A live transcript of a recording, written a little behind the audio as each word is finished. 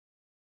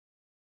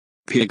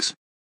Pigs.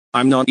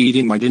 I'm not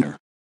eating my dinner.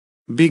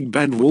 Big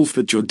Bad Wolf,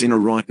 at your dinner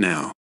right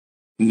now.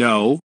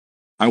 No.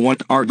 I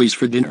want Arby's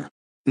for dinner.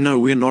 No,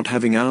 we're not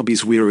having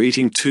Arby's, we're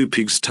eating two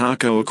pigs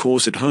taco of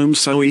course at home,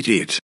 so eat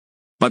it.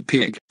 But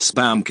Pig,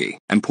 Spamky,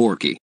 and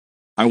Porky.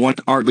 I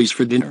want Arby's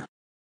for dinner.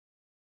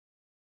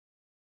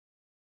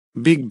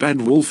 Big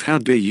Bad Wolf, how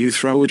dare you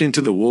throw it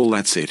into the wall,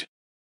 that's it.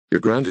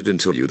 You're grounded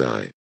until you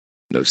die.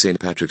 No St.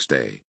 Patrick's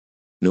Day.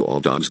 No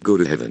all dogs go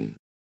to heaven.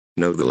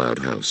 No The Loud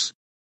House.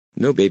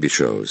 No baby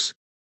shows.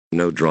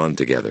 No Drawn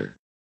Together.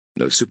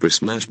 No Super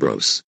Smash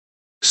Bros.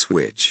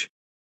 Switch.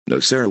 No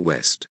Sarah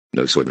West.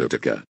 No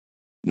Subnautica.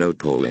 No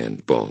Pole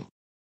and Ball.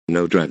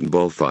 No Dragon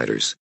Ball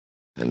Fighters.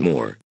 And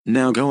more.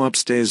 Now go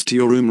upstairs to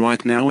your room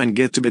right now and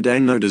get to bed,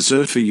 ain't no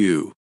dessert for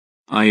you.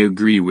 I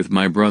agree with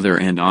my brother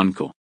and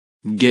uncle.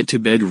 Get to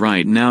bed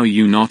right now,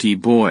 you naughty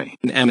boy.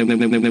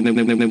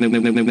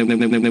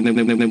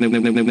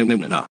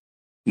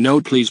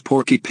 No please,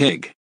 Porky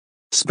Pig.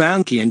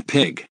 Spanky and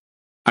Pig.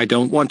 I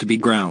don't want to be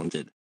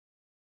grounded.